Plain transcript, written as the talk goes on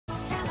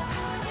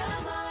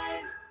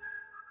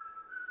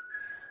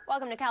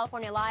Welcome to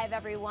California Live,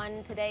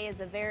 everyone. Today is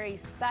a very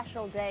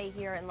special day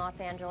here in Los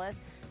Angeles.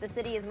 The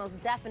city is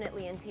most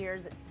definitely in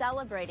tears,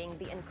 celebrating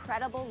the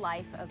incredible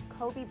life of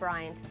Kobe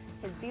Bryant,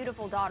 his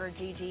beautiful daughter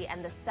Gigi,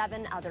 and the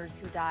 7 others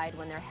who died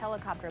when their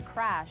helicopter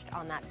crashed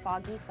on that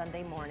foggy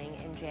Sunday morning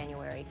in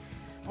January.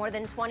 More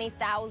than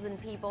 20,000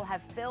 people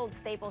have filled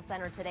Staples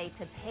Center today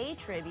to pay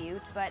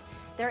tribute, but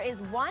there is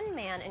one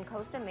man in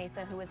Costa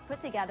Mesa who has put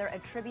together a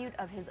tribute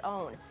of his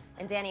own.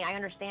 And Danny, I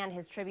understand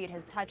his tribute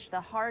has touched the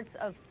hearts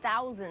of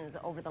thousands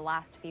over the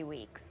last few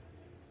weeks.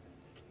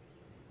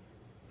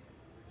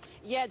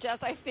 Yeah,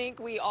 Jess, I think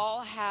we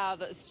all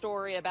have a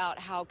story about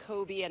how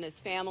Kobe and his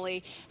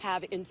family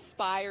have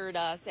inspired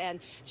us and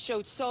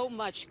showed so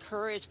much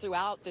courage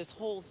throughout this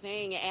whole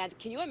thing. And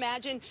can you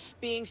imagine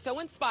being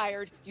so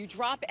inspired, you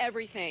drop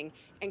everything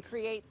and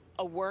create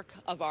a work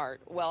of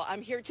art? Well,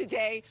 I'm here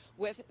today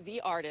with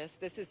the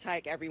artist. This is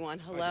Tyke, everyone.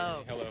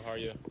 Hello. Hello, how are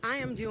you? I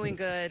am doing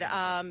good.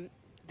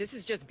 This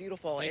is just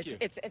beautiful. Thank you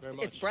very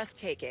much. It's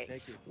breathtaking.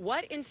 Thank you.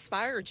 What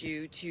inspired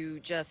you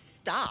to just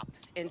stop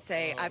and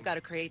say, I've got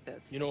to create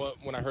this? You know what?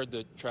 When I heard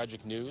the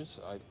tragic news,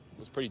 I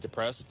was pretty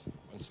depressed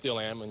and still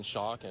am in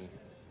shock. And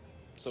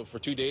so for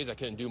 2 days, I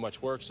couldn't do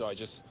much work. So I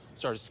just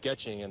started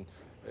sketching. And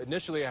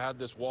initially, I had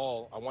this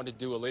wall. I wanted to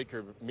do a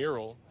Laker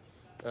mural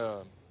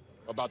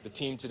about the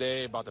team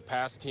today, about the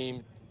past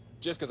team,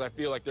 just because I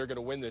feel like they're going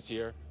to win this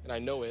year, and I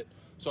know it.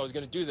 So I was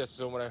going to do this.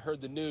 So when I heard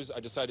the news, I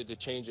decided to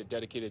change it,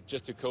 dedicate it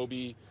just to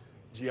Kobe,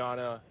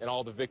 Gianna, and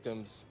all the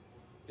victims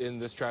in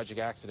this tragic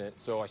accident.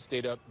 So I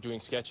stayed up doing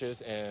sketches,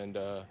 and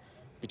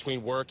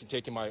between work and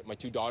taking my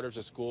 2 daughters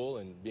to school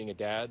and being a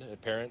dad, a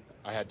parent,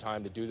 I had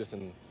time to do this,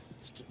 and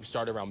we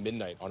started around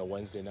midnight on a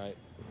Wednesday night.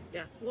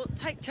 Yeah. Well,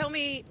 Tyke, tell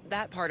me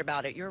that part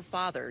about it. You're a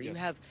father.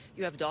 Yes.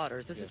 You have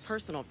daughters. This Yes. is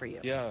personal for you.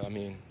 Yeah, I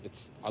mean,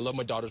 I love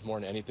my daughters more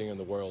than anything in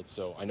the world.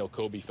 So I know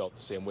Kobe felt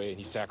the same way, and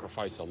he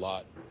sacrificed a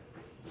lot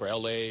for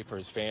LA, for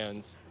his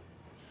fans,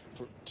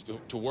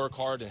 to work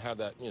hard and have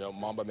that,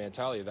 Mamba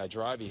mentality, that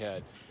drive he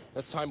had.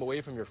 That's time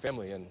away from your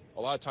family. And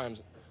a lot of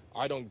times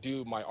I don't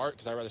do my art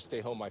because I'd rather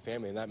stay home with my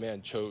family, and that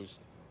man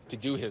chose to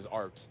do his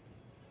art.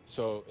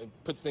 So it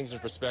puts things in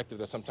perspective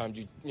that sometimes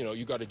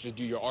you got to just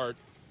do your art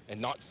and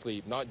not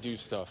sleep, not do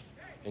stuff,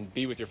 and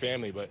be with your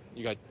family, but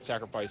you got to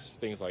sacrifice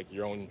things like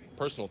your own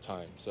personal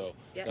time. So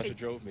Yeah, that's what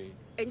drove me.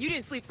 And you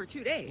didn't sleep for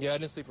 2 days. Yeah, I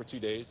didn't sleep for 2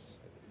 days.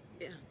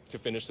 Yeah. To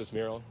finish this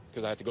mural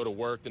because I had to go to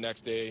work the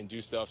next day and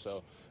do stuff.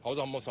 So I was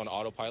almost on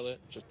autopilot,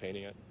 just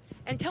painting it.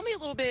 And tell me a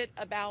little bit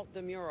about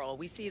the mural.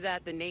 We see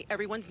that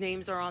everyone's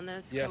names are on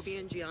this. Yes. Kobe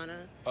and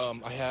Gianna.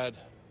 I had,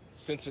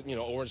 since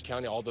Orange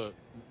County, all the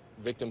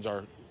victims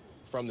are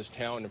from this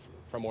town and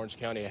from Orange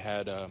County. I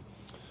had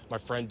my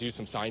friend do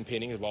some sign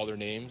painting of all their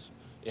names,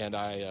 and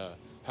I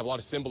have a lot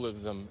of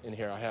symbolism in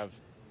here. I have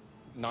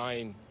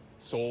 9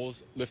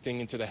 souls lifting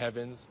into the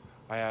heavens.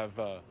 I have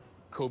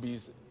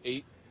Kobe's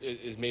 8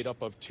 is made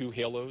up of 2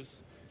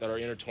 halos that are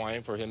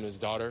intertwined for him and his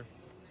daughter.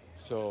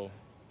 So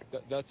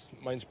that's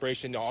my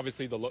inspiration. Now,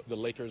 obviously, the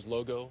Lakers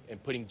logo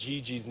and putting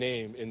Gigi's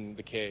name in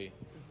the K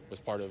was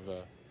part of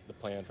the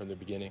plan from the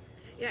beginning.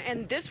 Yeah,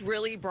 and this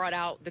really brought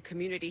out the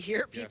community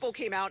here. People Yes.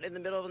 came out in the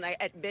middle of the night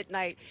at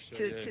midnight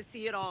to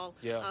see it all.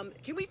 Yeah.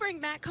 Can we bring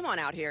Matt? Come on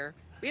out here.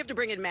 We have to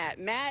bring in Matt.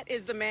 Matt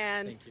is the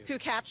man who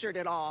captured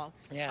it all.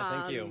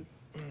 Yeah, thank you.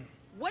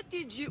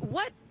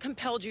 What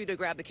compelled you to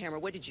grab the camera?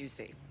 What did you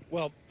see?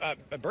 Well,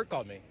 Bert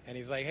called me, and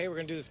he's like, hey, we're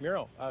going to do this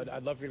mural.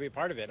 I'd love for you to be a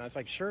part of it. And I was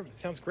like, sure, it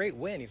sounds great.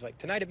 When? He's like,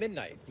 tonight at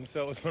midnight. And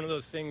so it was one of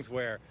those things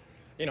where,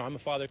 I'm a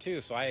father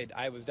too, so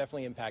I was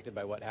definitely impacted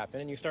by what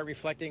happened. And you start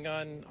reflecting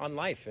on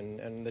life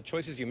and the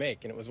choices you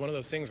make. And it was one of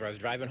those things where I was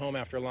driving home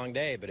after a long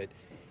day, but it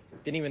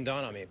didn't even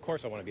dawn on me. Of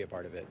course I want to be a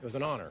part of it. It was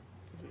an honor.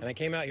 And I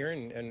came out here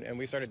and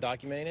we started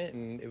documenting it,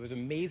 and it was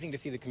amazing to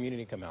see the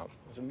community come out.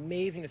 It was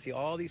amazing to see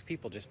all these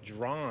people just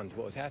drawn to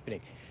what was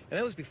happening. And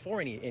that was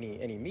before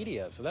any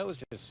media, so that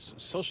was just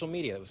social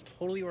media. It was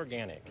totally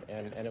organic,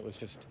 and it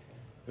was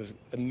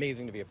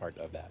amazing to be a part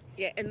of that.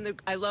 Yeah, and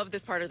I love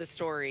this part of the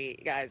story,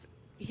 guys.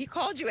 He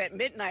called you at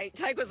midnight.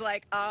 Tyke was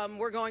like,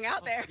 we're going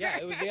out there.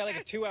 Yeah, we had like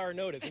a 2-hour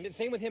notice. And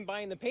same with him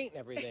buying the paint and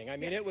everything. I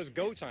mean, it was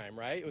go time,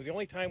 right? It was the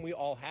only time we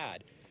all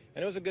had.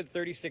 And it was a good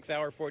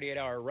 36-hour,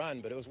 48-hour run,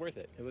 but it was worth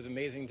it. It was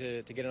amazing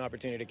to get an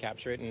opportunity to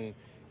capture it,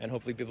 and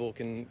hopefully people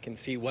can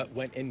see what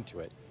went into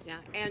it. Yeah,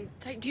 and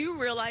Tyke, do you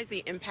realize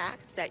the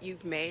impact that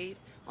you've made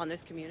on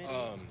this community?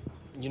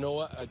 You know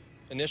what?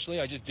 Initially,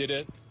 I just did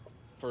it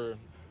for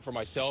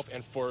myself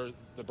and for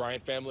the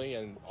Bryant family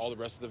and all the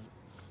rest of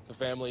the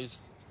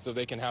families, so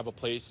they can have a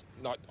place,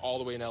 not all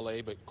the way in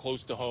LA, but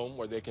close to home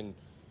where they can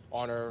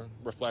honor,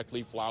 reflect,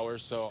 leave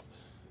flowers. So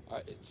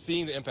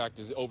seeing the impact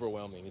is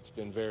overwhelming. It's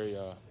been very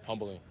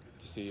humbling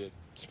to see it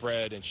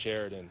spread and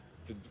shared, and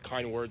the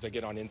kind words I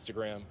get on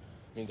Instagram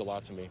means a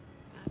lot to me.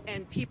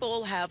 And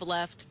people have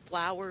left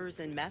flowers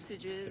and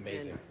messages. It's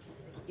amazing.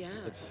 Yeah.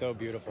 It's so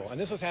beautiful. And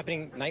this was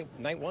happening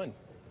night one.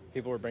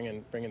 People were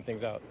bringing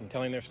things out and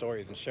telling their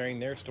stories and sharing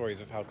their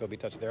stories of how Kobe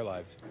touched their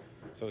lives.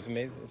 So it's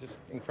amazing, just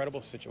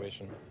incredible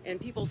situation. And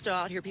people still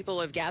out here. People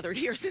have gathered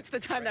here since the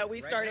time that we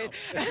started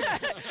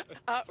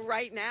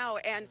right now.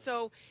 And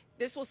so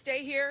this will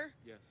stay here?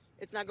 Yes.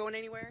 It's not going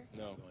anywhere?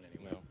 No.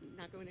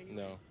 Not going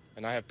anywhere? No.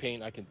 And I have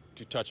paint. I can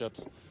do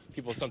touch-ups.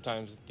 People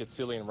sometimes get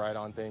silly and write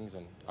on things,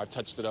 and I've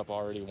touched it up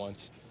already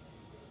once.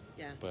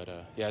 Yeah. But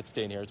yeah, it's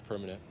staying here. It's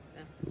permanent.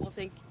 Yeah. Well,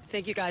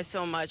 thank you guys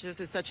so much. This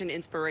is such an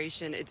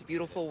inspiration. It's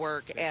beautiful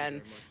work,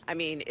 and I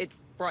mean, it's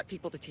brought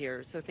people to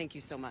tears. So thank you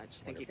so much.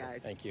 Thank you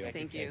guys. Thank you.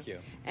 Thank you. Thank you.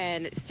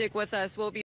 And stick with us. We'll be